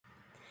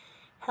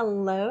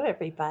Hello,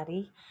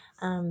 everybody.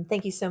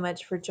 Thank you so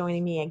much for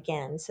joining me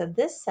again. So,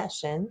 this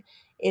session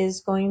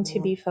is going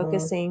to be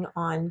focusing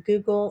on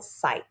Google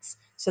Sites.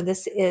 So,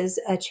 this is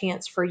a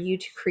chance for you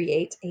to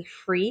create a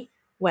free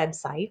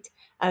website,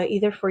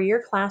 either for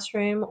your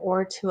classroom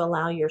or to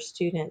allow your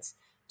students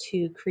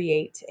to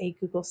create a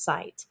Google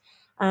site.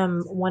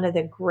 One of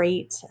the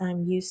great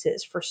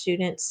uses for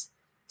students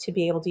to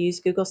be able to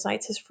use Google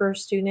Sites is for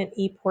student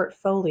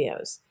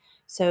e-portfolios,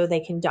 so they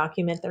can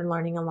document their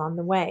learning along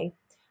the way.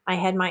 I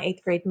had my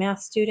eighth grade math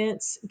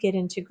students get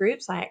into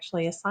groups. I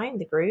actually assigned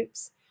the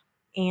groups,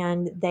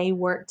 and they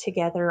worked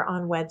together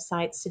on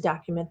websites to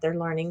document their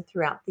learning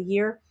throughout the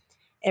year.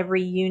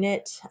 Every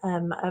unit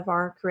of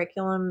our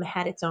curriculum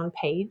had its own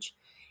page.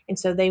 And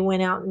so they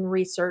went out and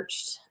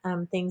researched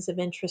things of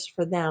interest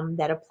for them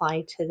that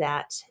apply to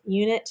that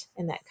unit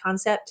and that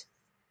concept.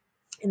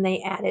 And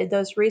they added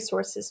those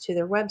resources to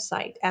their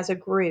website as a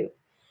group.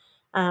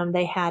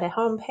 They had a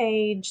home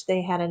page,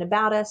 they had an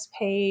About Us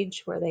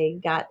page where they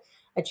got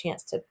a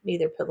chance to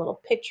either put little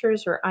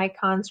pictures or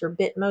icons or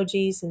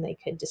bitmojis, and they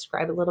could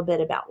describe a little bit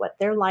about what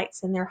their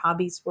likes and their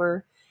hobbies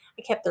were.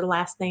 I kept their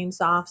last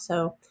names off,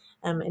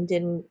 and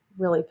didn't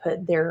really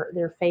put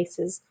their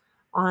faces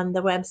on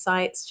the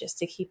websites, just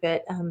to keep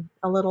it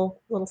a little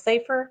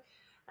safer.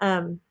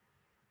 Um,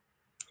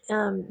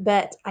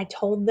 but I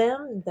told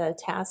them the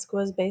task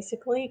was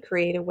basically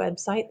create a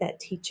website that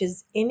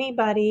teaches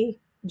anybody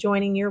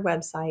joining your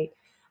website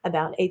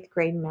about eighth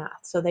grade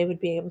math. So they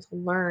would be able to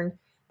learn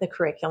the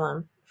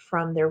curriculum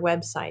from their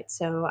website.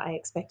 So I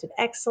expected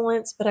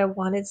excellence, but I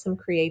wanted some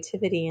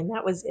creativity, and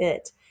that was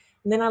it.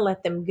 And then I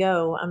let them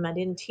go. I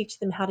didn't teach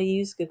them how to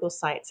use Google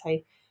Sites.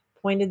 I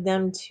pointed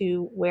them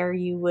to where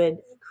you would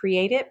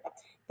create it.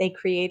 They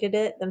created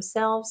it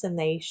themselves and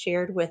they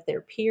shared with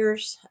their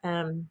peers.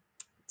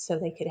 So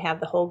they could have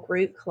the whole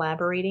group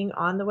collaborating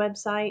on the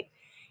website,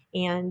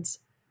 and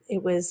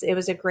it was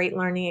a great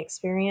learning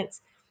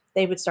experience.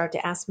 They would start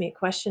to ask me a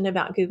question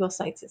about Google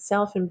Sites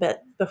itself, and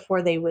but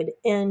before they would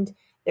end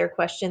their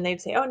question,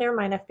 they'd say, "Oh, never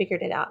mind, I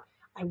figured it out."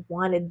 I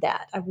wanted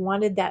that. I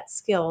wanted that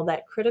skill,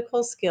 that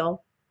critical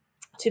skill,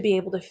 to be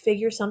able to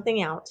figure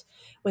something out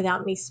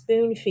without me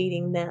spoon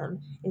feeding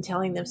them and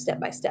telling them step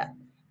by step.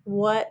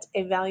 What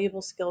a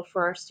valuable skill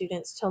for our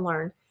students to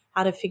learn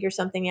how to figure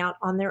something out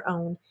on their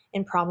own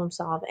and problem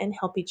solve and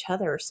help each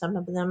other. Some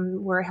of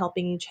them were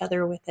helping each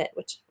other with it,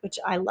 which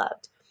I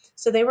loved.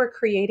 So they were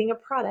creating a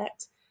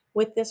product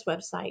with this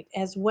website,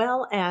 as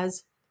well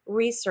as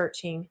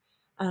researching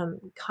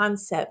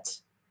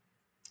concept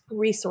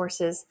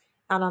resources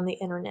out on the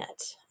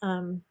internet.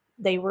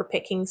 They were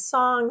picking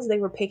songs, they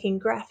were picking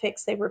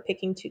graphics, they were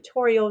picking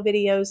tutorial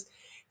videos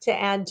to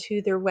add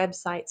to their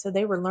website. So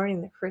they were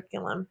learning the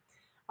curriculum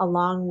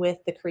along with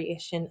the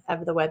creation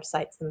of the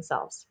websites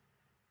themselves.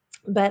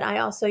 But I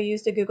also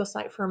used a Google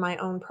site for my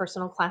own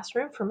personal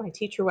classroom, for my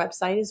teacher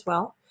website as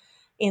well.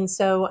 And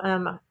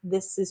so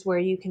this is where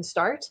you can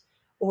start,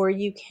 or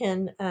you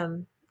can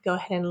go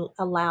ahead and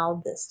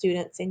allow the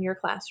students in your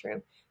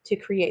classroom to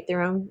create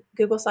their own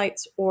Google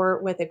sites, or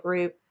with a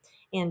group,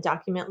 and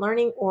document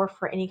learning, or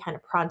for any kind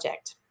of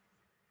project.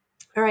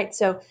 All right,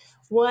 so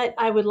what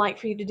I would like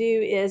for you to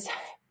do is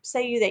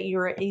say that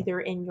you're either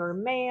in your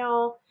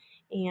mail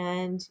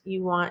and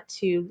you want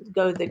to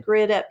go to the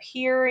grid up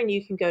here, and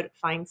you can go to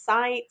find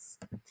sites.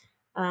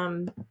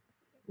 Um,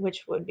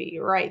 which would be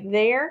right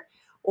there,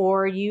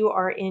 or you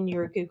are in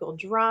your Google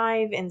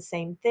Drive, and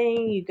same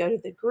thing, you go to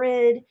the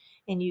grid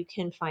and you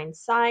can find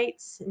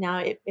sites. Now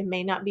it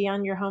may not be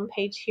on your home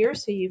page here,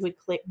 so you would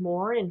click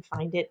more and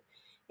find it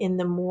in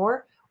the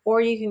more, or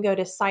you can go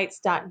to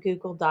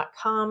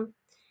sites.google.com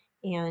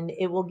and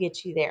it will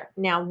get you there.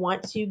 Now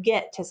once you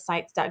get to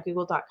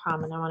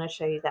sites.google.com, and I want to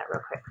show you that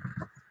real quick.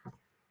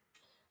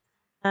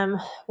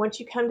 Once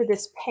you come to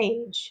this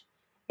page,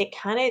 it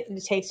kind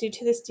of takes you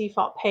to this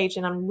default page,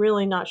 and I'm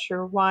really not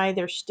sure why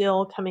they're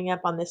still coming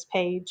up on this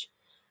page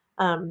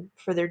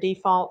for their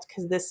default,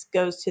 because this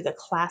goes to the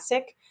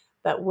classic,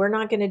 but we're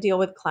not going to deal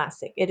with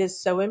classic. It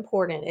is so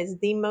important. It's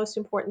the most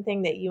important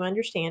thing that you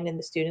understand and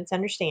the students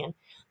understand,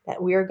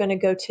 that we are going to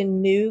go to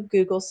new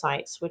Google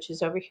Sites, which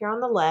is over here on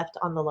the left,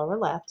 on the lower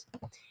left,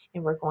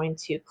 and we're going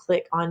to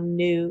click on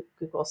new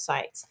Google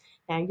Sites.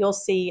 Now you'll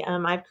see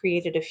I've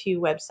created a few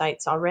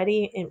websites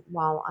already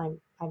while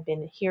I've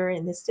been here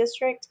in this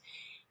district,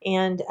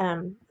 and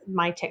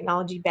my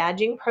technology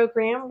badging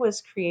program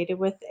was created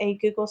with a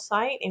Google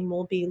site, and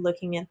we'll be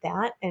looking at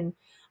that. And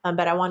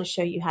but I want to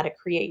show you how to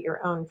create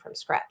your own from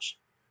scratch.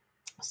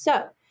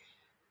 So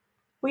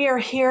we are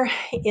here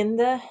in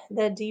the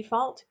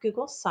default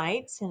Google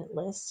Sites, and it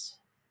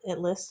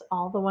lists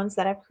all the ones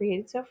that I've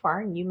created so far,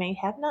 and you may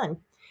have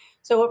none.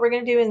 So what we're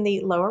going to do in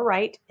the lower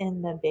right,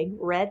 in the big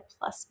red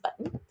plus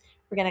button,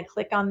 we're going to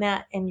click on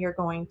that, and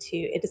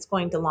it is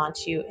going to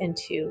launch you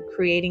into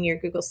creating your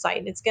Google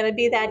site. It's going to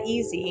be that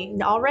easy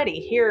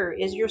already. Here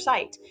is your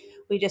site.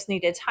 We just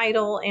need a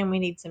title and we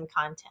need some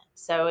content.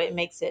 So it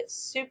makes it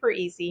super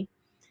easy,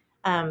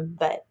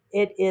 but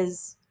it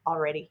is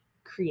already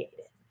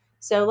created.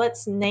 So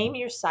let's name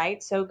your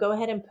site. So go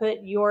ahead and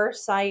put your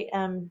site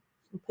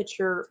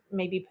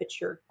maybe put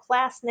your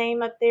class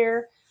name up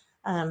there.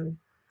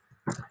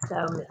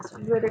 So Ms.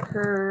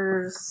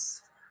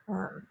 Whitaker's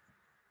class.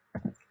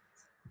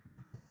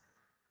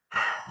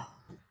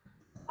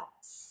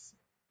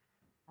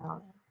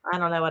 I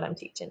don't know what I'm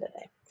teaching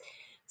today.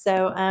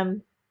 So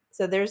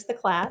there's the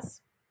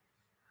class,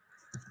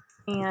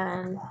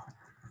 and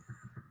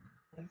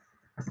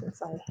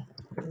since I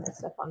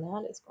messed up on that,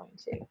 I'm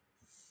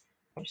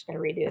just going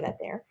to redo that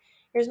there.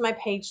 Here's my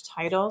page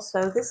title.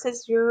 So this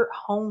is your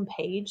home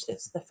page.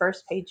 That's the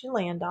first page you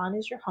land on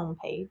is your home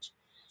page.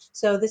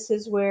 So this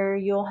is where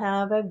you'll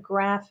have a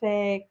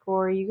graphic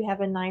or you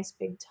have a nice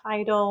big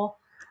title.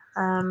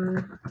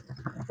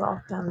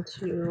 Welcome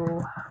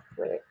to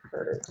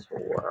Whitaker's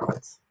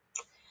World.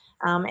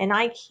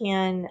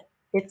 And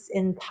it's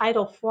in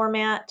title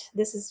format.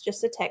 This is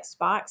just a text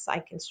box. I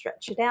can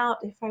stretch it out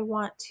if I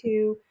want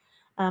to.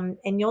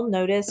 And you'll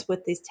notice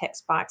with these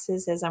text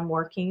boxes as I'm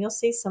working, you'll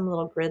see some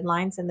little grid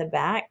lines in the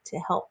back to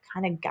help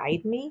kind of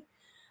guide me.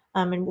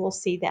 And we'll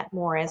see that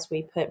more as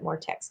we put more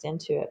text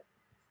into it.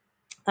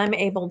 I'm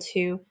able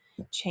to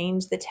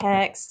change the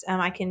text.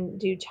 I can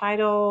do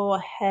title,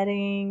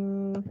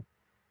 heading,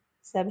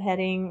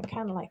 subheading,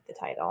 kind of like the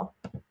title.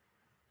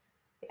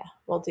 Yeah,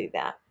 we'll do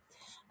that.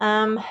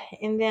 And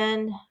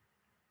then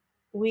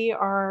we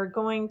are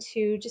going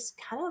to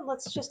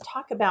let's just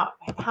talk about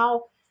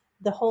how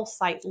the whole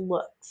site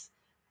looks.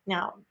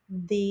 Now,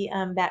 the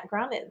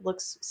background, it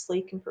looks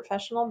sleek and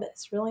professional, but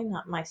it's really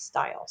not my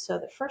style. So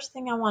the first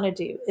thing I want to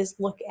do is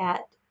look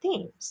at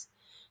themes.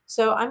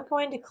 So I'm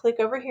going to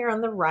click over here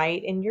on the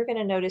right, and you're going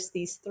to notice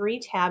these 3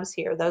 tabs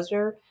here. Those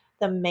are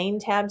the main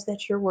tabs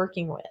that you're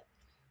working with.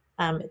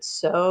 It's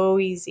so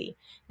easy.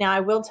 Now, I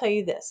will tell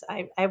you this.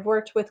 I've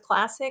worked with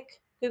classic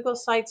Google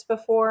Sites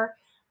before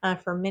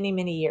for many,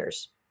 many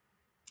years.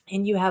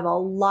 And you have a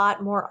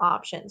lot more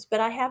options. But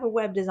I have a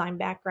web design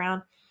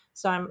background,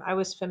 so I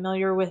was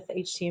familiar with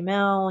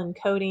HTML and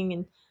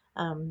coding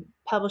and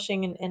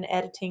publishing and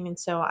editing, and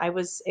so I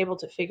was able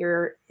to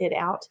figure it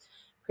out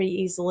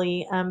pretty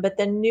easily. But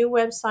the new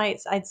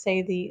websites, I'd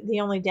say the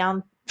only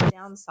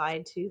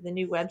downside to the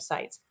new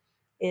websites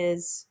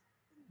is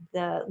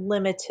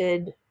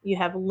you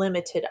have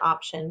limited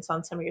options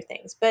on some of your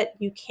things, but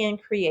you can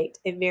create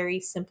a very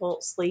simple,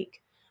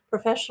 sleek,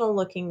 professional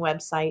looking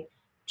website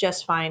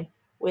just fine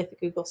with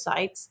Google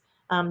Sites.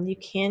 You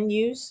can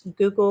use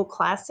Google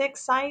Classic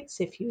Sites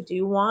if you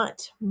do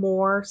want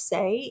more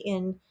say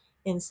in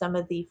some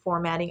of the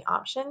formatting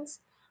options.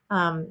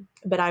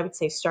 But I would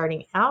say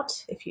starting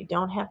out, if you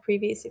don't have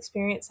previous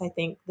experience, I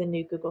think the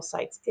new Google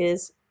Sites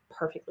is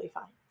perfectly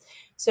fine.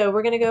 So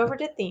we're going to go over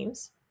to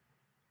themes.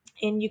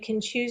 And you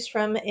can choose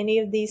from any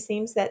of these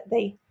themes that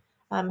they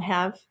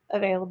have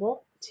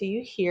available to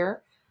you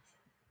here.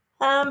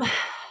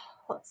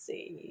 Let's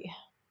see,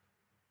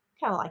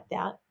 kind of like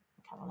that,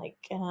 kind of like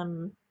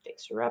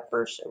fixer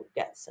upper. So we've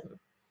got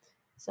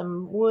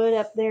some wood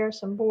up there,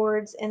 some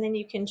boards, and then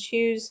you can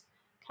choose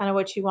kind of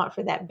what you want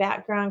for that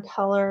background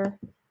color.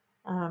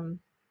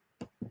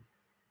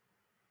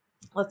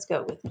 Let's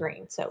go with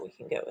green, so we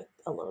can go with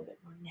a little bit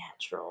more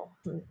natural,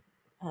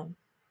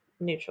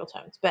 neutral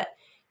tones, but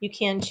you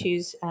can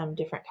choose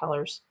different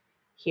colors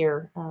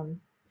here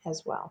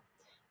as well.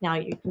 Now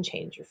you can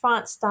change your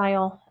font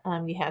style.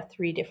 You have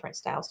 3 different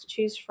styles to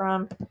choose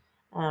from.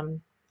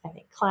 I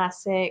think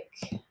classic,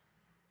 I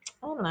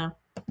don't know.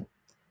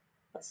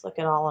 Let's look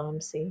at all of them,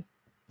 see.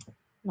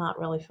 Not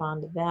really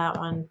fond of that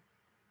one.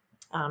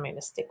 I'm going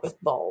to stick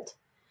with bold.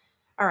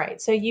 All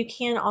right, so you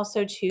can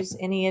also choose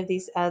any of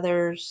these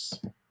others.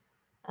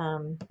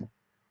 So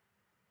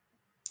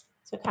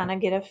kind of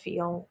get a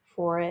feel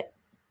for it,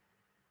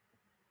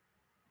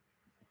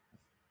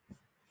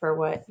 for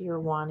what you're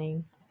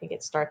wanting. I think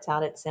it starts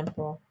out at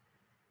simple,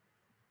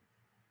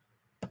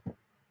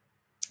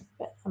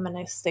 but I'm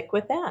going to stick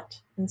with that.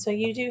 And so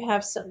you do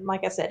have some,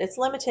 like I said, it's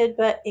limited,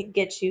 but it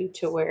gets you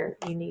to where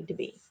you need to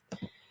be.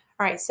 All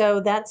right, so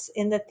that's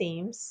in the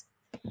themes.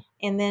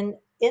 And then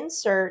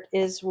insert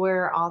is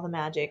where all the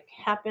magic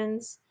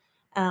happens.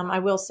 I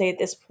will say at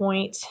this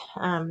point,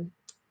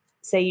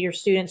 say your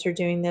students are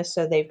doing this,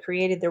 so they've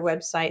created their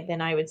website,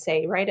 then I would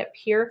say right up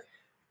here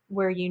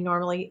where you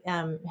normally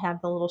have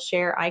the little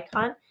share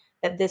icon,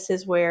 that this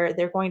is where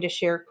they're going to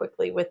share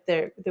quickly with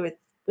their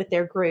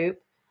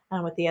group,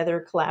 with the other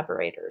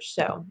collaborators.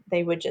 So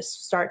they would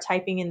just start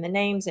typing in the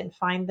names and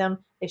find them.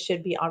 They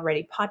should be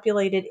already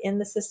populated in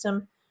the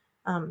system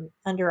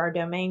under our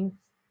domain.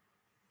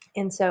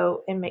 And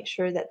make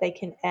sure that they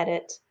can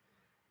edit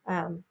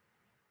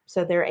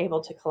so they're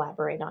able to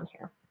collaborate on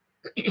here.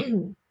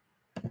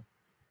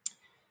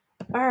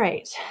 All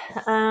right.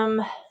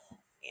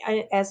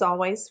 As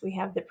always, we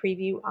have the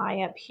preview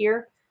eye up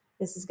here.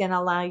 This is going to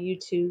allow you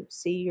to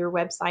see your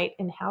website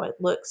and how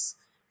it looks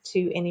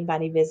to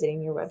anybody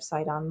visiting your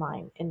website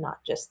online, and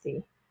not just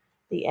the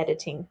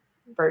editing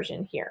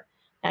version here.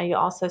 Now you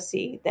also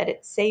see that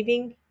it's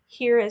saving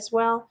here as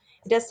well.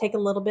 It does take a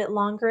little bit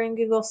longer in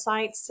Google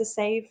Sites to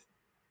save.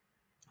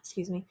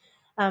 Excuse me.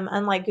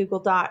 Unlike Google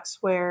Docs,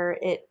 where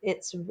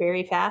it's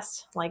very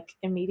fast, like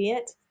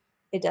immediate.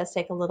 it does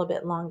take a little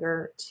bit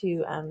longer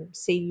to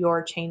see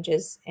your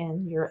changes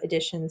and your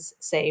additions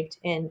saved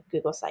in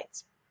Google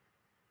Sites.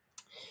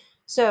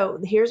 So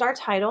here's our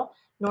title.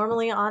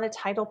 Normally on a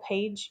title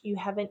page, you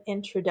have an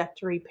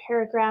introductory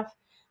paragraph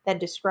that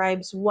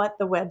describes what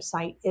the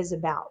website is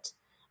about.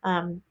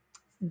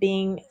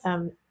 Being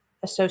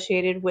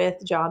associated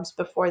with jobs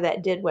before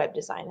that did web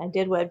design. I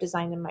did web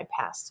design in my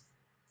past.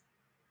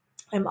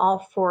 I'm all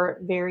for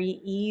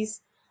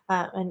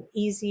an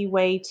easy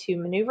way to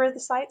maneuver the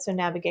site. So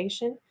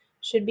navigation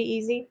should be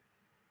easy.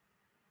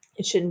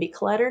 It shouldn't be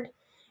cluttered.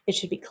 It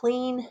should be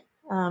clean.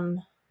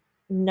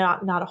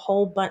 Not a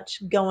whole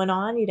bunch going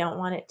on. You don't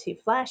want it too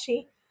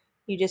flashy.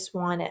 You just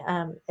want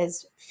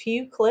as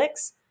few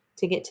clicks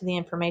to get to the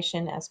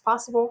information as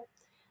possible.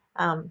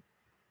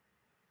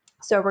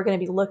 So we're going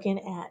to be looking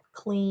at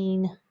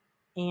clean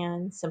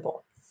and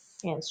simple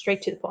and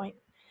straight to the point.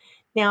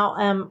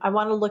 Now, I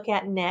want to look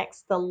at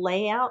next the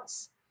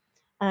layouts.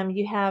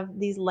 You have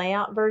these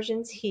layout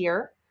versions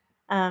here,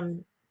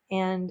 and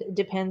it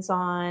depends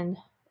on,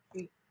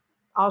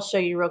 I'll show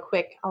you real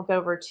quick. I'll go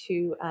over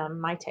to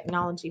my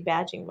technology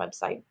badging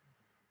website.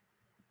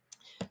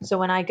 So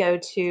when I go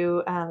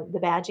to the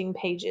badging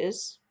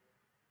pages,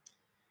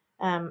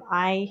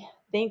 I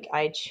think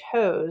I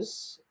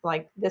chose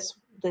like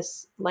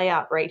this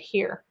layout right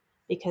here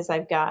because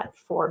I've got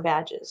 4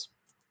 badges.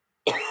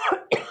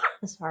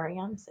 Sorry,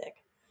 I'm sick.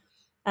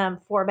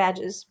 4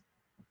 badges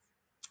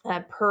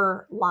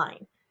per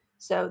line.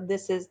 So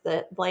this is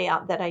the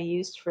layout that I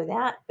used for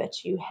that,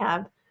 but you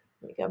have,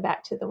 let me go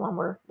back to the one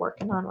we're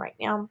working on right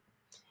now.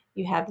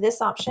 You have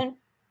this option.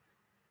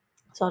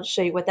 So I'll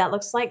show you what that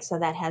looks like. So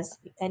that has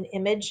an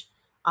image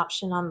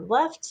option on the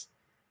left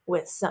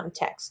with some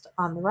text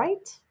on the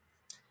right.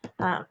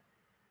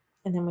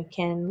 And then we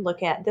can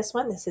look at this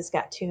one. This has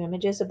got 2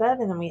 images above,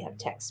 and then we have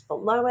text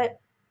below it.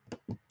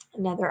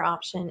 Another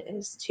option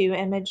is 2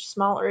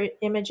 smaller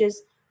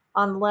images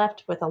on the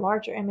left with a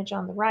larger image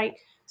on the right.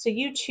 So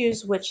you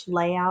choose which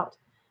layout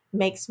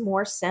makes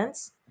more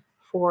sense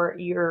for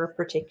your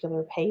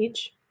particular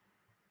page.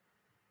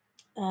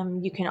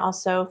 You can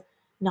also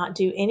not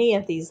do any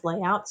of these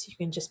layouts. You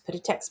can just put a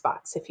text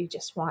box if you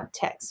just want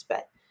text,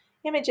 but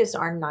images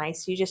are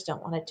nice. You just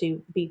don't want it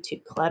to be too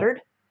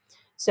cluttered.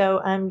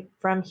 So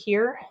from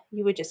here,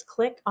 you would just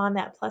click on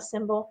that plus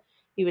symbol.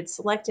 You would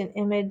select an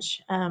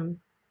image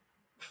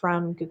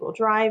from Google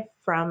Drive.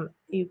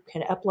 You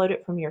can upload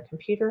it from your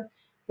computer.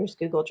 Here's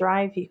Google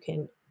Drive. You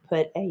can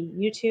put a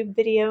YouTube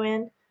video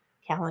in,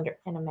 calendar,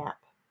 and a map.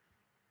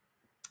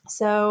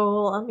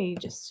 So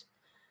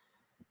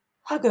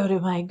I'll go to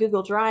my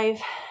Google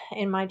Drive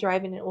in my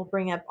drive, and it will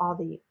bring up all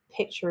the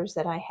pictures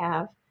that I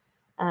have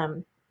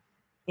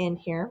in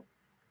here.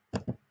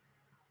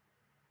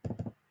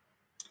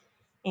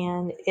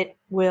 And it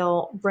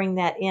will bring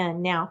that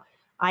in. Now,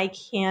 I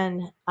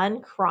can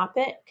uncrop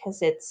it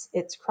because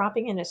it's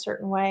cropping in a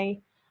certain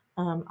way.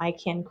 I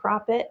can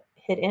crop it,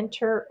 hit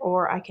enter,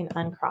 or I can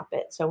uncrop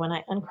it. So when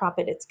I uncrop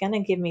it, it's going to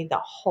give me the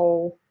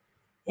whole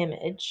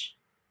image,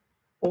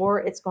 or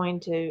it's going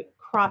to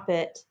crop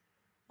it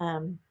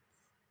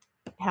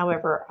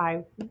however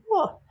I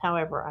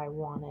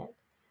want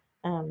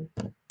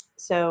it.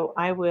 So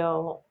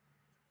I'll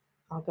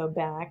go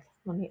back.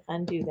 Let me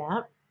undo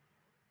that.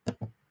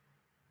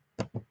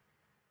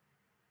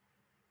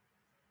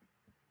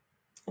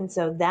 And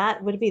so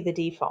that would be the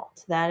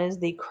default. That is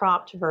the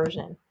cropped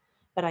version.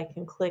 But I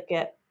can click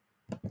it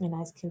and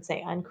I can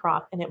say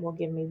uncrop, and it will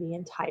give me the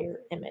entire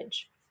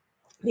image.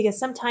 Because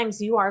sometimes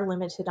you are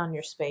limited on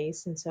your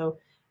space, and so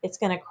it's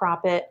going to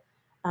crop it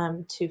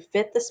to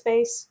fit the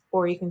space,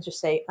 or you can just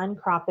say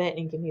uncrop it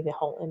and give me the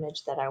whole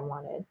image that I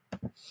wanted.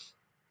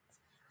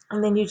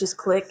 And then you just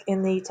click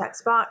in the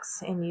text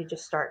box and you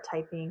just start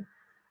typing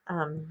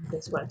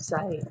this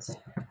website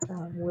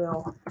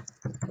will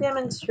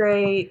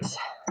demonstrate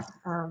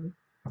how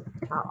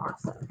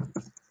awesome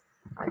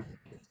our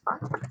are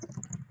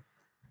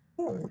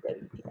in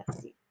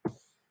WPISD.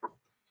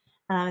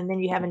 And then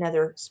you have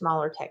another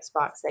smaller text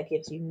box that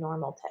gives you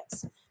normal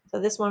text. So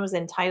this one was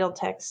in title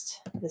text.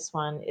 This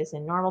one is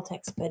in normal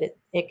text, but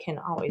it can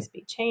always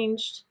be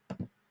changed.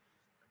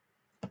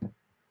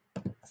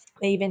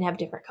 They even have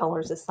different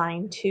colors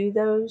assigned to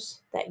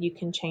those that you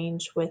can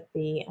change with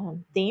the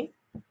theme.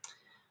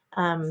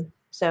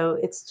 So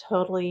it's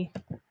totally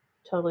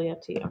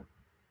up to you.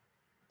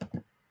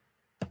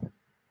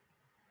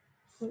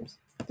 Oops.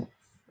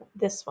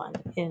 This one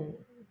in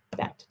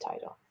back to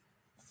title.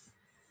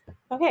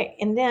 Okay,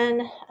 and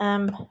then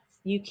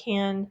you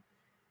can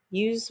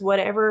use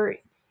whatever.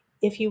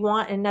 If you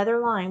want another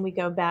line, we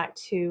go back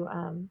to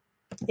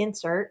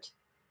insert,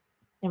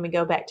 and we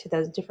go back to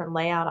those different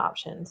layout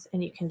options,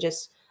 and you can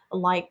just,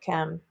 like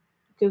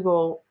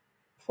Google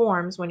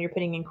Forms, when you're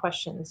putting in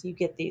questions, you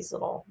get these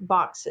little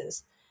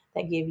boxes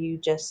that give you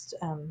just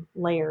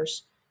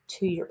layers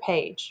to your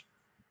page.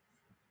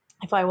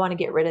 If I want to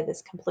get rid of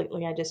this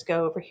completely, I just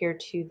go over here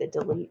to the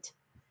delete,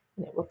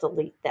 and it will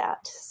delete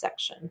that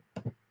section.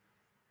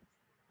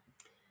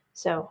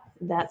 So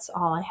that's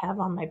all I have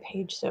on my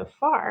page so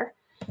far.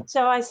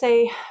 So I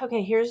say,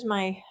 okay, here's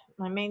my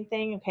main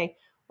thing. Okay,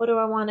 what do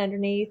I want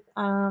underneath?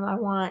 I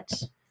want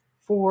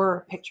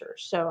 4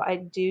 pictures. So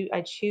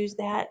I choose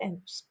that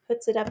and just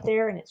puts it up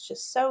there, and it's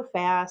just so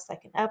fast. I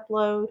can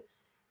upload,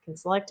 can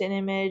select an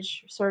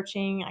image,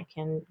 searching. I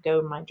can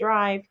go to my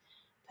drive,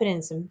 put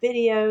in some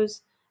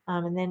videos,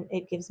 and then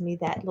it gives me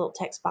that little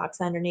text box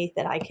underneath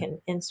that I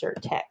can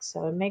insert text.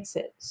 So it makes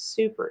it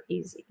super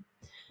easy.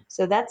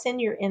 So that's in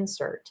your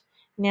insert.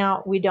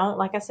 Now, we don't,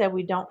 like I said,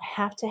 we don't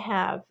have to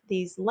have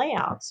these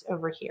layouts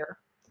over here.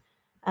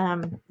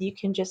 You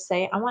can just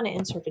say, I want to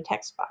insert a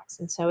text box.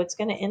 And so it's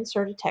going to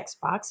insert a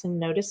text box, and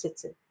notice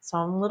it's its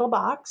own little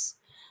box.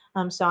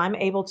 So I'm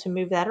able to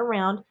move that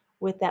around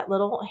with that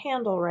little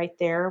handle right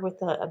there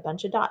with a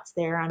bunch of dots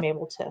there. I'm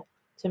able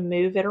to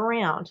move it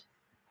around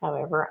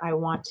however I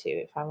want to,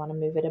 if I want to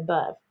move it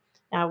above.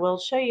 Now I will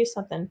show you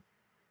something.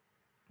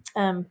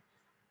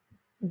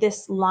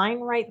 This line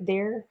right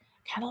there,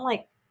 kind of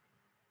like,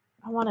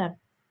 I want to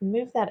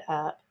move that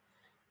up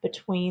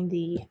between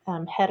the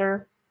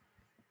header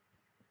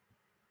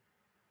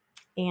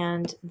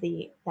and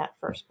that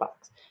first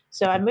box.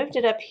 So I moved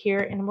it up here,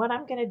 and what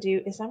I'm going to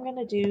do is I'm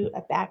going to do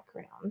a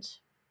background,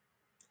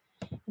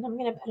 and I'm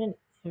going to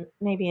put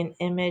maybe an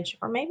image,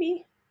 or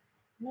maybe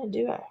I'm going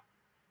to do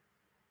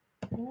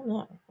I don't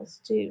know, let's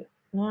do,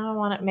 now I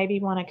want to maybe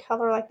want a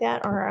color like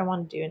that, or I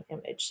want to do an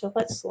image. So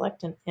let's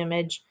select an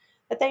image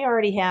that they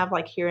already have,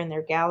 like here in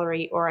their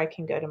gallery, or I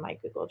can go to my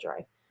Google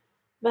Drive.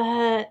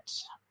 But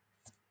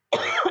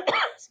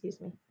excuse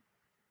me,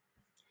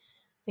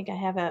 I think I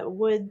have a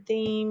wood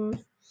theme.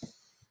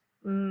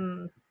 I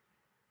don't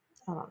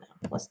know.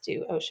 Let's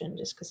do ocean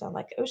just because I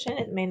like ocean.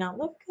 It may not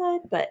look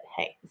good, but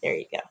hey, there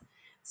you go.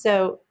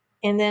 So,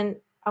 and then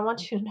I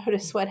want you to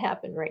notice what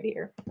happened right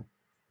here.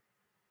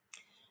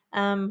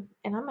 And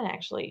I'm going to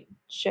actually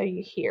show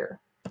you here.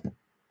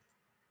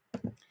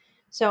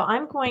 So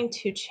I'm going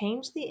to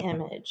change the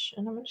image,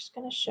 and I'm just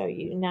going to show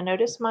you. Now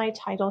notice my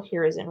title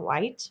here is in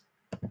white.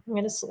 I'm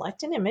going to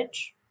select an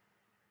image.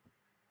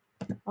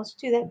 Let's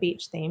do that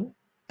beach theme.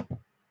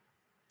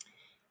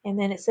 And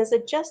then it says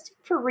adjusting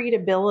for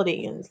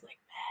readability, and it's like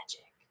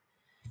magic.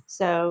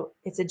 So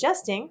it's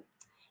adjusting,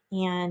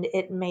 and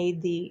it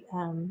made the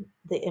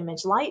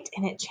image light,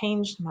 and it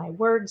changed my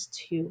words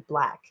to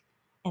black,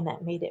 and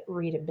that made it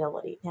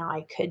readability. Now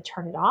I could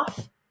turn it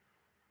off,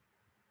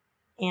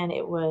 and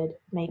it would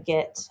make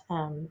it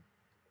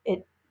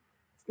it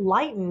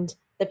lightened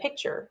the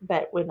picture,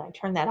 but when I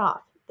turn that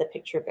off, the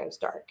picture goes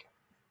dark.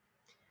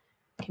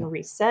 I can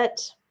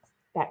reset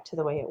back to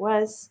the way it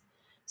was.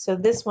 So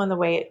this one, the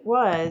way it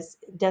was,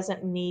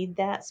 doesn't need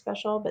that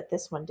special, but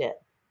this one did.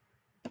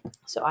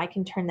 So I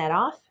can turn that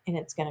off, and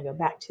it's going to go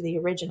back to the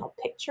original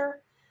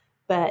picture.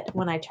 But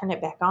when I turn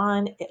it back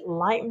on, it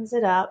lightens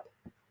it up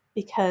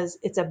because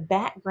it's a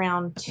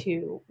background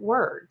to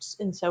words.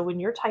 And so when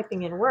you're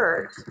typing in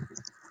words,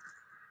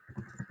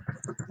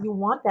 you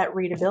want that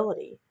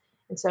readability.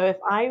 And so if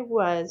I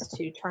was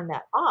to turn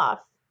that off,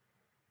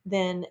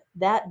 then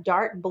that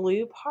dark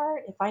blue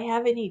part, if I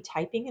have any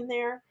typing in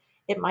there,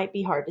 it might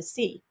be hard to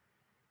see.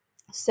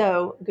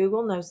 So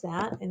Google knows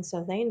that, and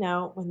so they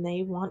know when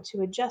they want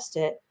to adjust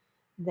it,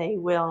 they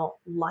will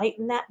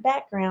lighten that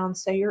background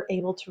so you're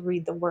able to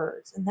read the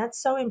words. And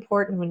that's so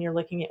important when you're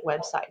looking at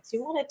websites.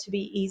 You want it to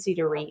be easy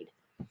to read.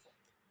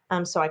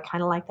 So I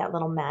kind of like that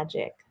little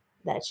magic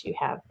that you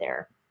have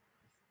there.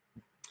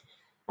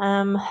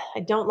 I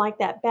don't like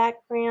that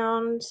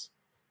background.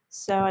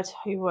 So I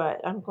tell you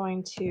what, I'm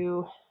going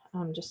to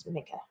just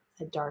make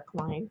a dark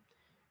line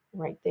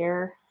right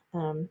there.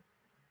 And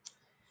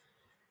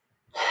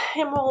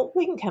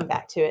we can come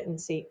back to it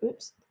and see.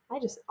 Oops, I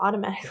just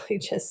automatically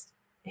just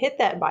hit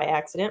that by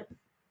accident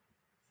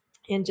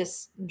and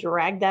just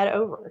drag that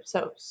over.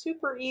 So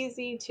super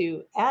easy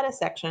to add a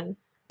section,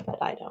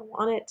 but I don't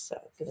want it, so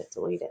I'm going to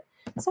delete it.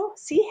 So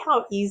see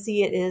how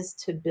easy it is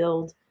to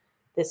build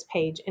this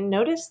page. And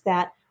notice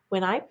that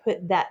when I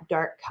put that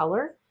dark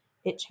color,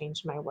 it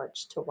changed my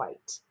words to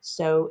white.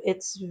 So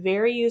it's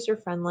very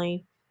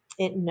user-friendly.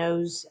 It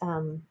knows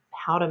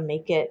how to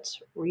make it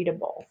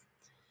readable.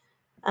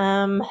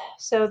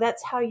 So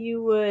that's how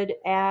you would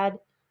add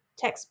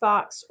text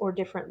box or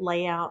different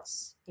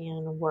layouts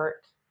and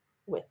work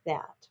with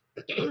that.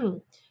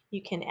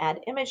 You can add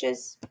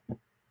images.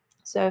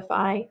 So if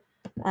I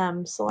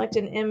select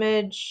an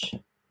image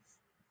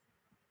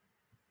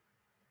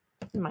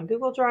in my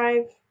Google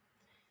Drive,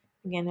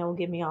 again, it will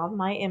give me all of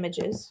my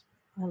images.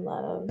 I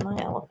love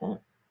my elephant.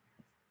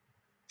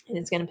 And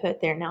it's going to put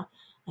it there. Now,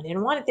 I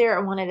didn't want it there.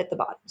 I want it at the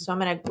bottom. So I'm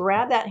going to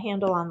grab that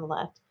handle on the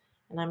left,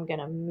 and I'm going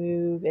to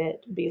move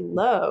it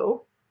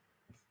below.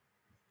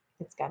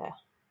 It's got to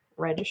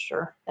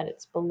register that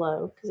it's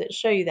below because it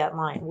show you that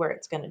line where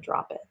it's going to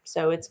drop it.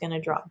 So it's going to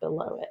drop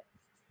below it.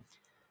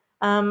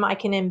 I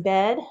can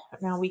embed.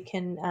 Now we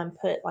can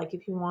put, like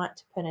if you want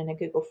to put in a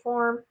Google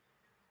form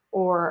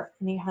or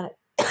any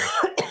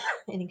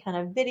kind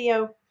of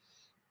video,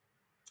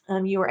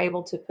 you are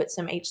able to put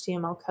some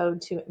HTML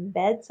code to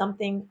embed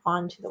something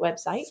onto the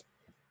website.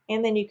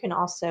 And then you can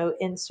also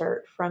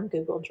insert from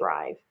Google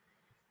Drive.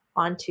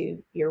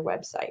 onto your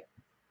website.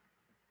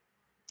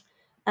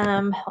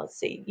 Let's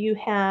see, you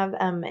have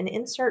an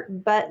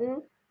insert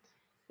button.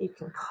 You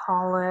can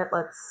call it,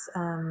 let's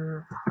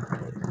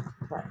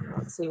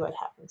see what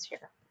happens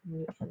here.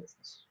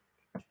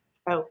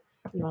 Oh,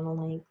 you want to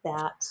link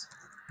that.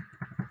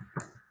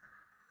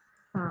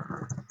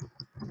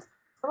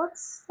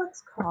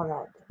 Let's call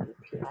that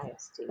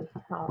WPISD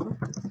home.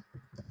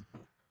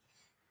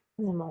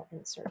 And then we'll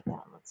insert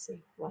that. Let's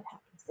see what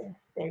happens there.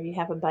 There you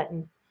have a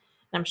button.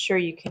 I'm sure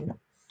you can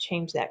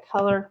change that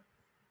color.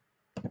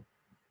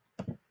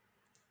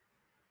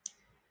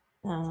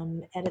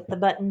 Edit the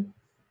button.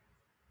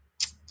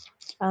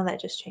 Oh, that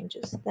just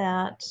changes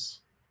that.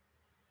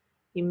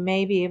 You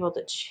may be able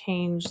to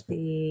change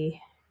the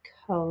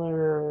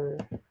color.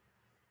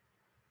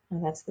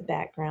 Oh, that's the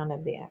background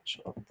of the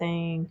actual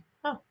thing.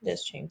 Oh,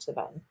 just change the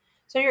button.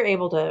 So you're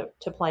able to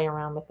play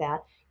around with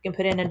that. You can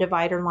put in a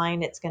divider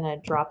line. It's going to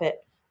drop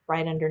it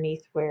right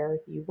underneath where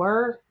you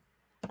were.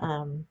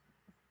 I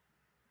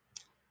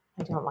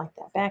don't like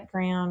that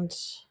background,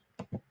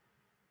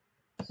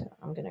 so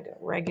I'm going to go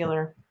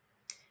regular.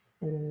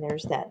 And then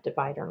there's that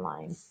divider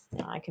line.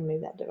 Now I can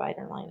move that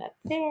divider line up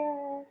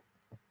there.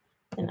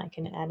 And I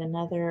can add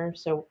another.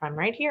 So I'm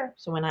right here.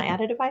 So when I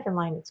add a divider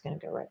line, it's going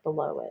to go right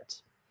below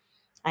it.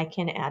 I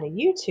can add a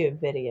YouTube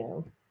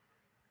video.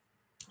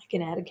 I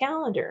can add a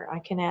calendar. I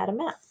can add a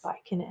map. I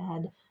can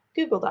add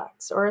Google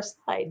Docs or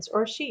slides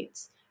or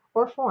sheets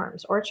or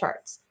forms or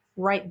charts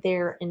right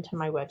there into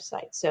my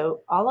website.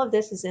 So all of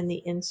this is in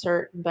the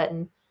insert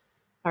button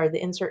or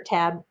the insert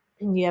tab.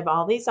 And you have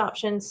all these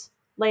options,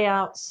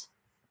 layouts,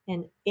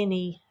 and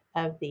any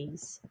of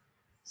these.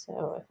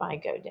 So if I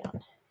go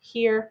down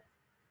here,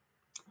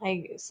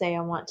 I say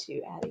I want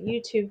to add a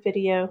YouTube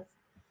video.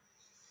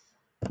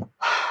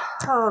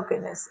 Oh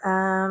goodness.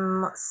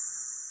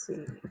 Let's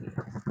see.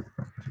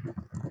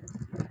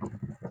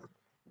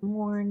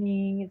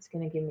 Morning. It's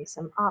going to give me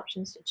some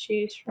options to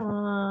choose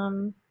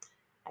from.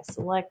 I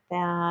select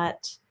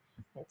that.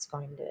 It's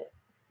going to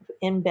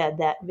embed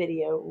that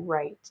video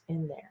right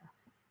in there.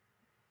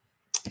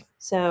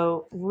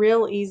 So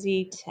real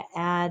easy to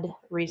add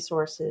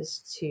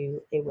resources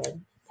to a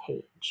web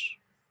page.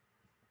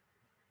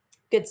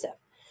 Good stuff.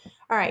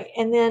 All right,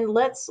 and then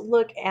let's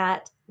look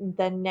at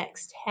the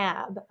next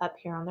tab up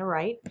here on the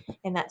right,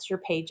 and that's your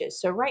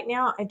pages. So right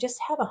now I just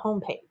have a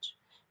home page,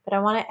 but I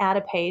want to add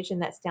a page,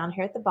 and that's down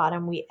here at the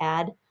bottom. We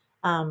add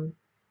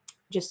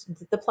just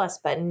the plus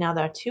button. Now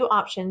there are two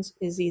options,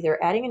 is either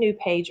adding a new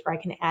page or I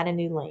can add a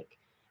new link.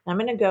 And I'm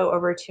going to go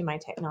over to my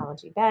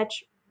technology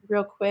badge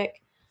real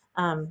quick,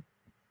 and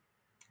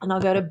I'll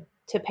go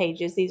to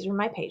pages. These are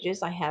my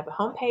pages. I have a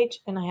home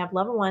page, and I have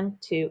level 1,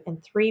 2,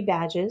 and 3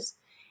 badges.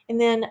 And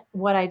then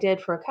what I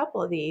did for a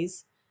couple of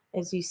these,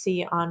 as you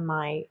see on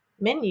my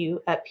menu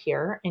up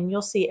here, and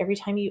you'll see every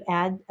time you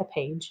add a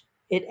page,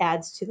 it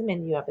adds to the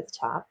menu up at the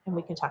top, and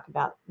we can talk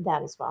about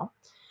that as well.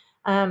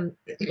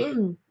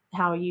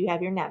 How you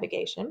have your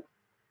navigation.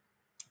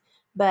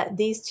 But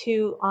these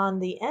two on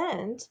the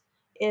end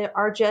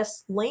are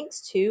just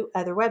links to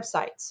other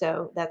websites.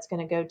 So that's going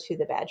to go to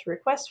the badge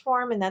request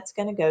form, and that's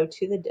going to go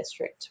to the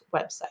district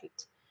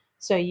website.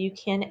 So you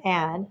can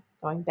add,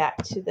 going back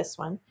to this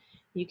one,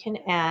 you can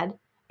add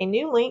a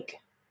new link,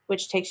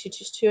 which takes you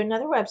just to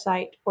another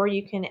website, or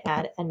you can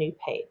add a new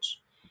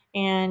page.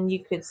 And you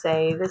could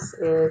say, this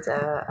is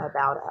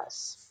about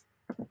us.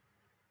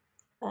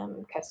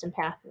 Custom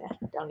path, nah,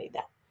 don't need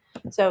that.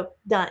 So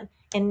done.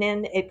 And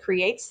then it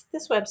creates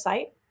this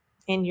website,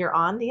 and you're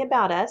on the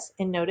About Us,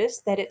 and notice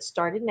that it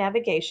started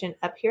navigation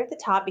up here at the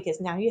top because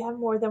now you have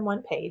more than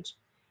one page,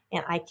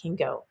 and I can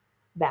go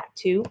back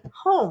to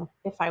home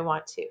if I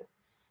want to.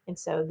 And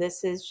so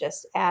this is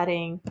just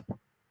adding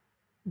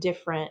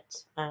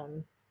different,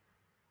 go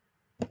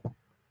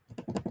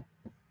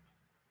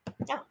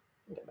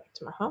back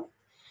to my home.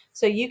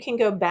 So you can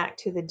go back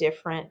to the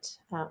different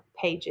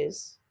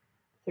pages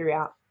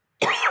throughout,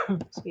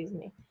 excuse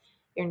me,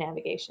 your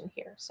navigation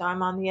here. So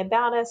I'm on the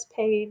About Us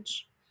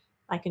page.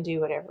 I can do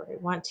whatever I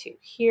want to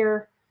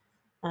here.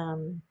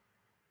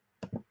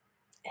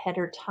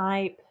 Header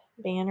type,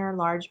 banner,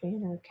 large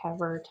banner,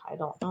 cover,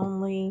 title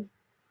only.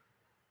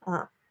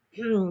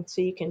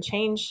 So you can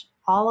change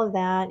all of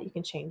that. You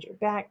can change your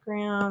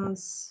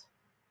backgrounds.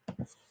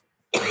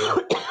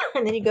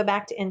 And then you go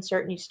back to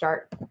insert and you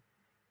start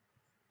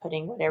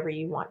putting whatever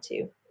you want to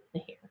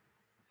in here.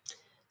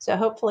 So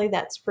hopefully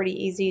that's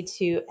pretty easy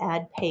to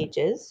add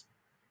pages.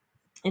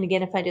 And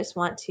again, if I just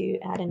want to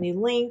add a new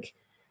link,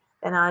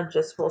 then I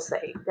just will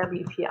say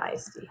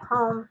WPISD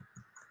home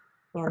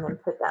and then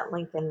put that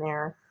link in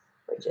there,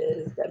 which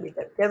is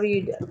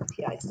www.wpisd.com.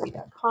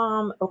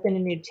 Open a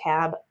new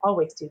tab.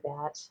 Always do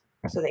that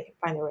so they can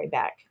find their way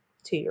back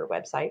to your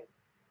website.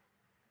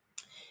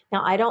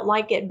 Now, I don't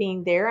like it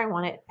being there. I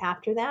want it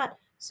after that.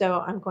 So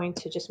I'm going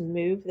to just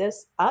move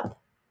this up.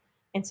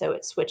 And so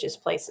it switches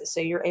places.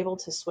 So you're able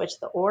to switch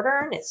the order,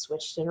 and it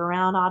switched it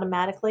around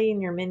automatically in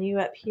your menu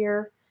up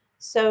here.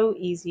 So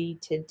easy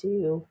to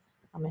do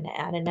I'm going to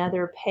add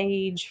another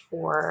page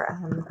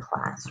for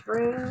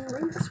classroom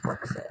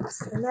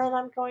resources. And then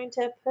I'm going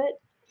to put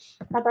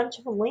a bunch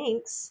of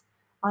links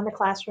on the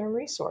classroom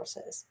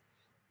resources.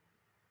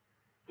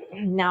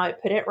 Now I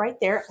put it right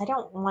there. I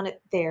don't want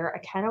it there. I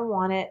kind of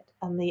want it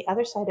on the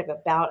other side of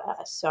About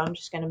Us. So I'm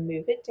just going to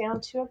move it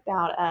down to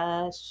About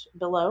Us,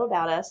 below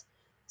About Us.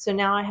 So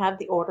now I have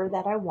the order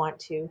that I want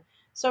to.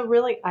 So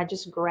really, I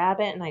just grab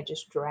it and I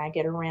just drag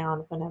it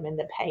around when I'm in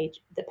the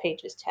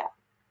Pages tab.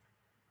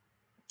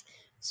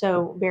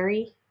 So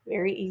very,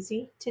 very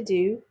easy to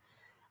do.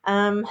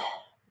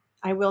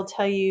 I will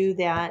tell you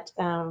that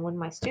when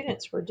my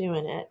students were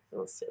doing it,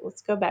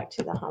 let's go back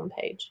to the home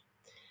page.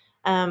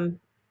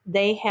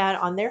 They had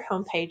on their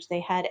homepage, they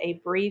had a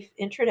brief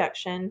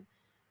introduction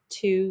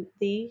to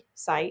the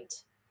site,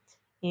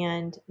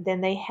 and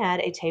then they had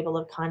a table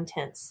of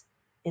contents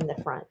in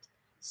the front.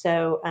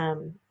 So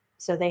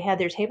they had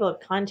their table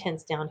of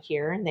contents down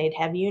here, and they'd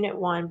have Unit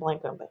 1,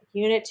 blank, blank, blank,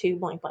 Unit 2,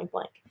 blank, blank,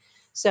 blank.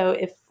 So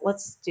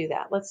let's do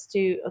that. Let's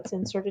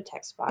insert a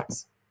text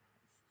box,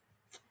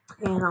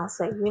 and I'll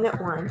say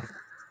Unit 1,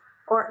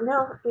 or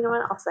no, you know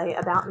what? I'll say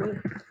About Me.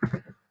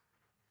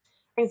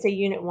 I can say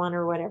Unit 1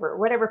 or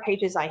whatever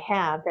pages I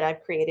have that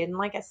I've created. And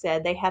like I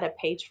said, they had a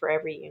page for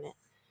every unit.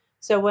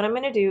 So what I'm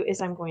going to do is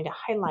I'm going to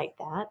highlight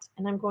that,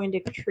 and I'm going to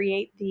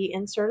create the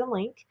insert a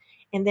link,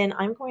 and then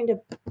I'm going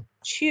to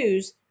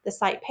choose the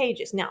site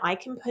pages. Now I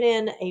can put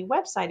in a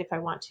website if I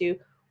want to,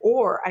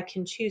 or I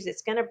can choose,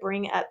 it's going to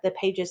bring up the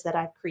pages that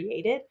I've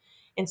created.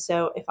 And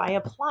so if I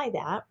apply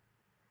that,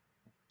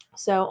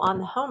 so on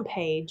the home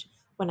page,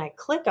 when I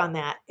click on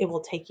that, it will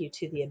take you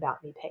to the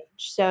About Me page.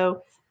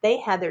 So they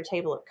had their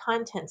table of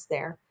contents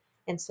there.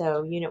 And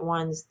so Unit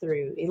 1s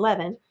through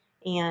 11.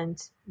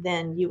 And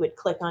then you would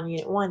click on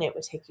Unit 1, it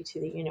would take you to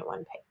the Unit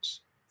 1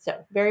 page.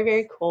 So very,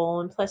 very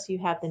cool. And plus you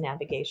have the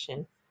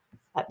navigation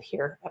up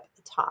here, up at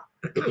the top.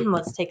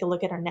 Let's take a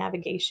look at our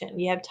navigation.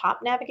 You have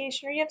top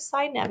navigation or you have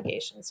side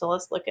navigation. So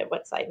let's look at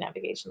what side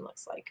navigation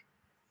looks like.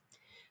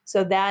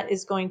 So that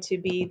is going to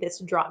be this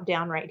drop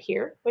down right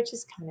here, which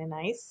is kind of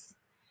nice.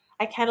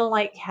 I kind of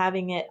like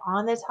having it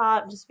on the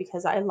top just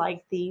because I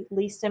like the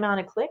least amount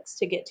of clicks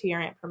to get to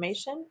your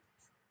information.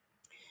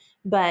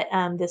 But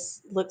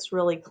this looks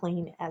really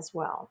clean as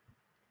well.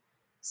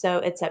 So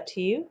it's up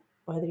to you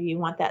whether you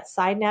want that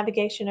side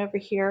navigation over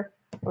here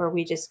or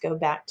we just go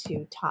back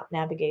to top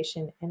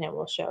navigation and it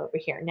will show over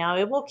here. Now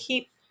it will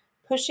keep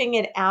pushing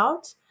it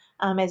out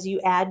as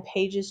you add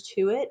pages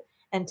to it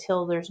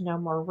until there's no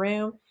more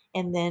room.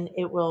 And then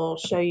it will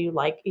show you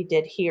like you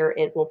did here,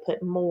 it will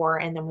put more.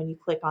 And then when you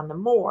click on the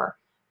more,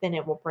 then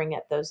it will bring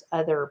up those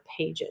other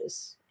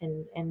pages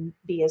and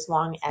be as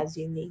long as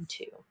you need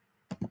to.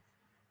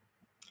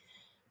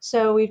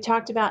 So we've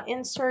talked about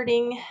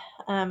inserting,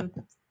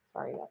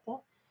 sorry about that,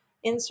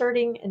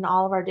 inserting in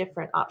all of our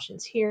different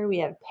options here. We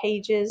have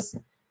pages.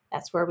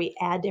 That's where we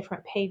add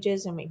different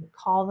pages and we can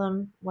call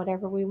them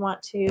whatever we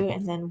want to.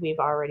 And then we've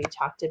already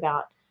talked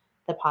about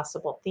the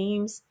possible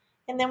themes.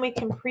 And then we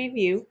can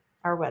preview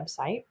our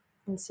website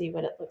and see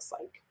what it looks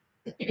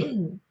like.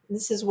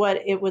 This is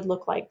what it would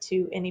look like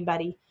to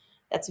anybody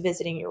that's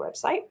visiting your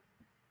website.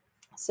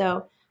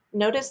 So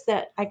notice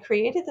that I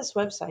created this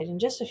website in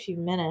just a few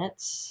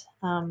minutes,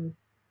 and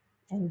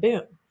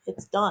boom,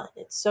 it's done.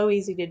 It's so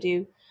easy to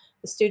do.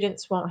 The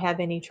students won't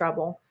have any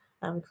trouble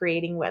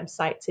creating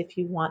websites. If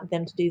you want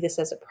them to do this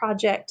as a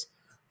project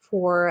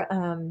for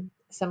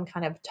some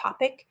kind of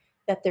topic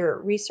that they're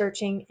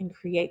researching and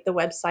create the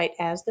website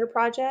as their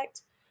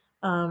project,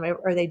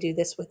 or they do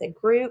this with a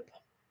group,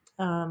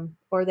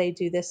 or they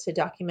do this to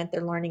document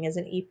their learning as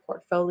an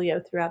e-portfolio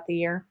throughout the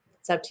year.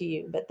 It's up to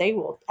you, but they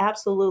will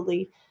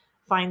absolutely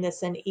find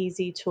this an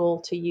easy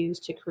tool to use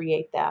to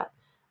create that.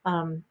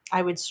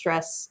 I would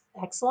stress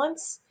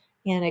excellence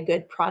and a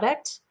good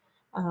product.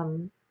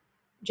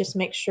 Just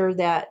make sure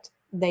that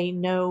they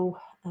know,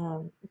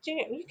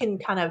 you can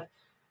kind of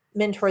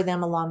mentor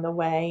them along the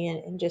way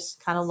and just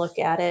kind of look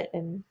at it,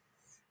 and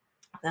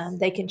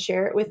they can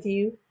share it with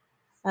you.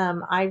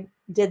 I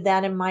did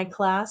that in my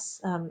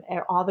class.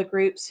 All the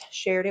groups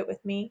shared it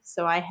with me,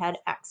 so I had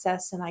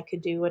access and I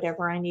could do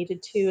whatever I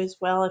needed to as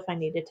well. If I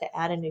needed to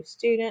add a new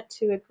student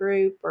to a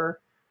group or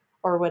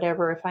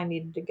whatever, if I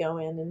needed to go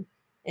in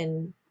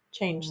and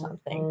change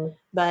something.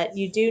 But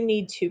you do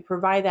need to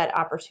provide that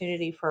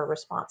opportunity for a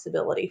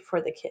responsibility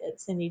for the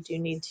kids, and you do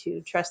need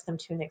to trust them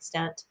to an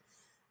extent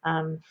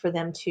for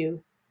them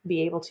to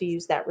be able to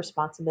use that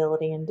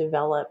responsibility and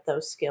develop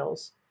those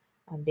skills,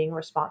 being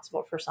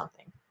responsible for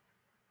something.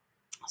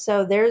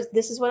 So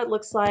this is what it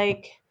looks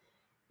like.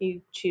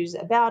 You choose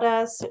About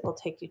Us. It will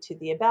take you to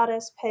the About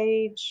Us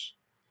page.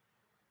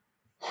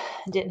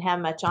 Didn't have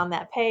much on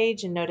that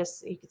page, and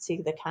notice you could see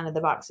the kind of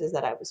the boxes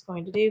that I was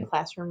going to do.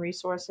 Classroom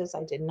resources.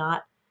 I did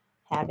not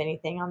have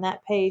anything on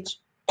that page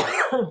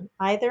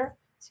either.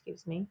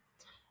 Excuse me.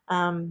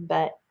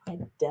 But I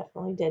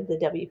definitely did the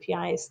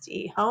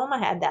WPISD home. I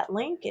had that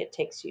link. It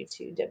takes you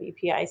to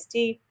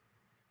WPISD.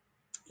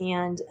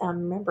 And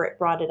remember, it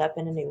brought it up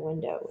in a new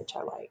window, which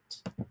I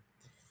liked.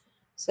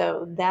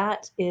 So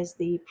that is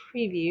the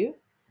preview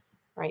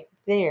right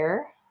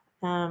there.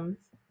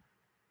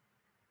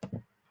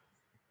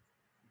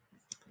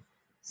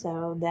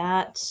 So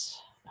that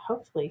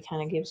hopefully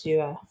kind of gives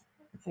you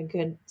a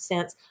good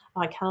sense.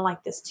 Oh, I kind of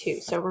like this too.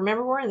 So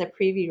remember, we're in the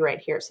preview right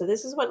here. So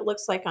this is what it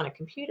looks like on a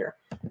computer,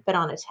 but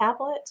on a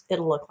tablet,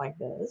 it'll look like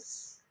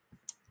this.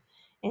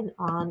 And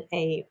on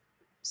a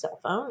cell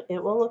phone,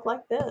 it will look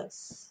like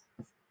this.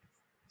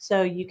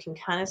 So you can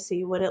kind of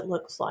see what it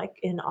looks like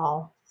in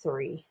all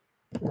three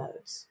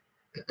modes.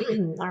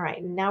 All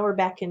right, now we're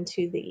back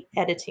into the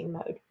editing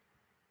mode.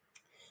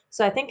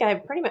 So I think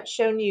I've pretty much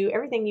shown you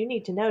everything you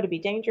need to know to be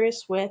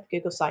dangerous with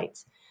Google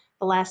Sites.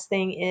 The last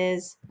thing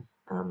is,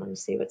 let me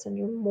see what's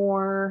under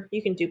more.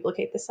 You can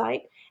duplicate the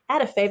site.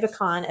 Add a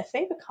favicon. A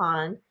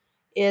favicon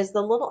is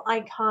the little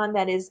icon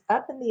that is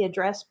up in the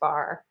address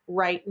bar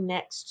right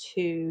next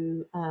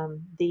to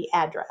the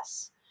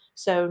address.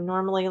 So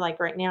normally, like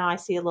right now, I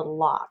see a little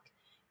lock.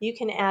 You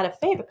can add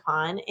a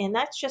favicon, and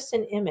that's just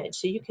an image.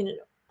 So you can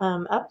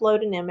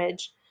upload an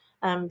image.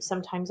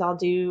 Sometimes I'll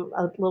do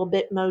a little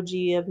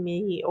Bitmoji of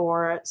me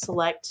or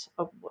select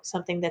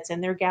something that's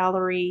in their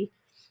gallery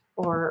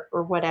or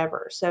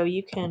whatever. So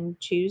you can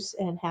choose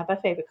and have a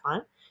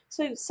favicon.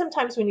 So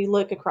sometimes when you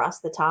look across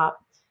the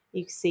top,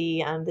 you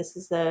see this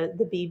is the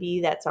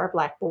BB, that's our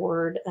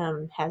Blackboard,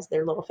 has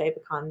their little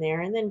favicon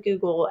there. And then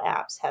Google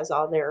Apps has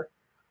all their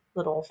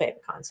little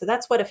favicons. So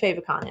that's what a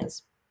favicon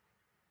is.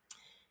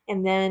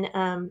 And then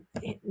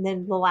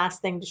the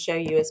last thing to show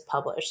you is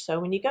publish. So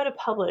when you go to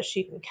publish,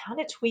 you can kind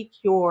of tweak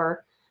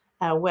your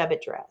web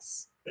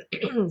address.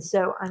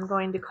 So I'm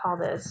going to call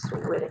this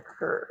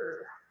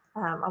Whitaker.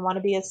 I want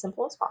to be as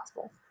simple as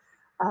possible.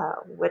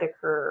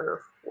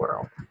 Whitaker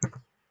World.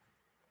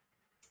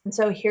 And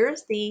so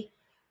here's the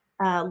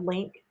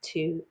link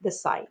to the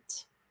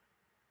site.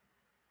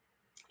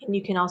 And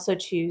you can also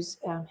choose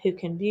who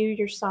can view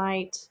your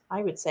site.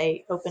 I would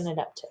say open it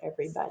up to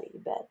everybody,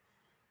 but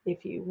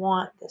if you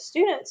want the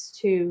students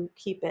to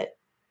keep it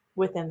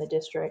within the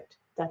district,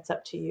 that's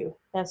up to you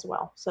as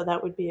well. So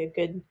that would be a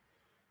good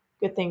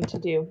thing to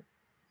do.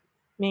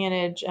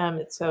 Manage,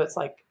 so it's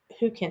like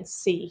who can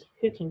see,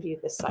 who can view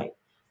the site.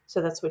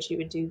 So that's what you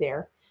would do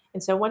there.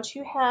 And so once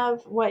you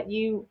have what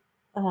you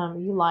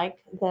like,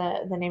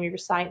 the name of your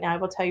site. Now I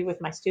will tell you with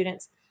my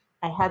students,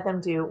 I had them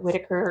do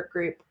Whitaker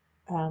group.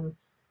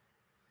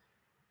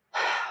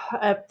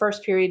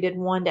 First period did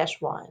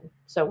 1-1.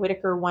 So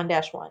Whitaker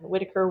 1-1,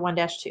 Whitaker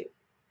 1-2.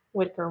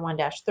 Whitaker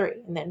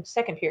 1-3, and then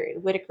second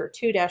period, Whitaker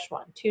 2-1,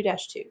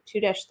 2-2,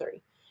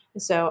 2-3.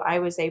 And so I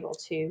was able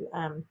to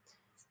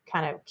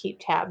kind of keep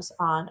tabs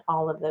on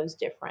all of those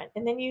different.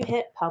 And then you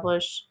hit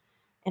publish,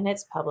 and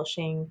it's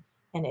publishing,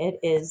 and it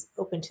is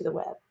open to the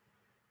web.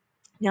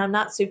 Now, I'm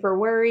not super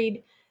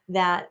worried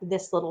that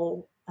this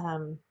little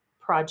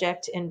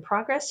project in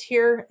progress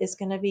here is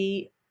going to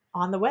be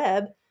on the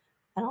web.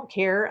 I don't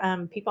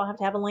care. People have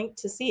to have a link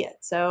to see it.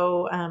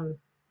 So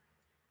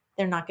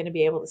they're not going to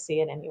be able to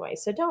see it anyway.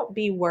 So don't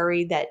be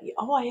worried that,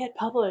 oh, I hit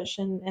publish,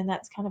 and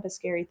that's kind of a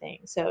scary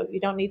thing. So you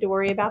don't need to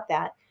worry about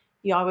that.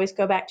 You always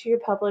go back to your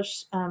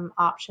publish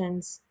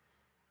options,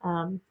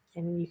 and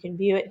you can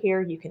view it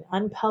here. You can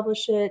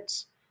unpublish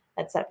it.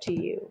 That's up to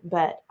you.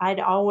 But I'd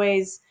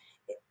always,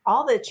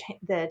 all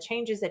the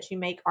changes that you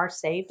make are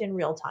saved in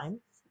real time,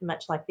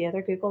 much like the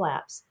other Google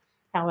apps.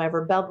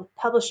 However,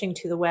 publishing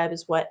to the web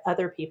is what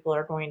other people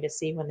are going to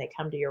see when they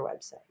come to your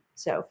website.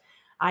 So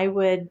I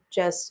would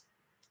just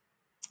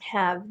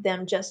have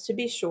them, just to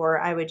be sure,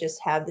 I would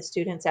just have the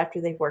students, after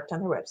they've worked on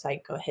their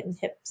website, go ahead and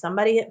hit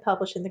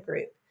publish in the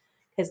group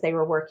because they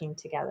were working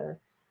together,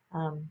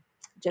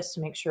 just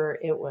to make sure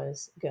it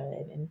was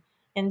good.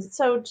 And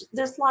so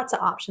there's lots of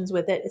options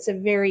with it. It's a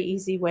very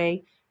easy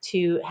way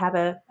to have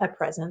a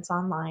presence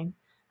online,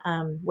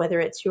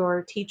 whether it's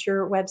your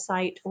teacher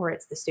website or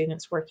it's the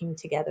students working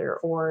together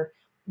or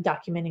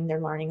documenting their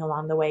learning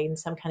along the way in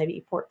some kind of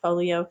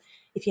e-portfolio.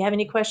 If you have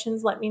any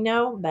questions, let me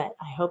know, but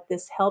I hope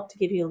this helped to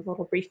give you a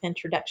little brief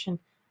introduction.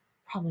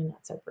 Probably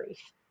not so brief.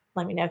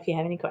 Let me know if you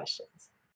have any questions.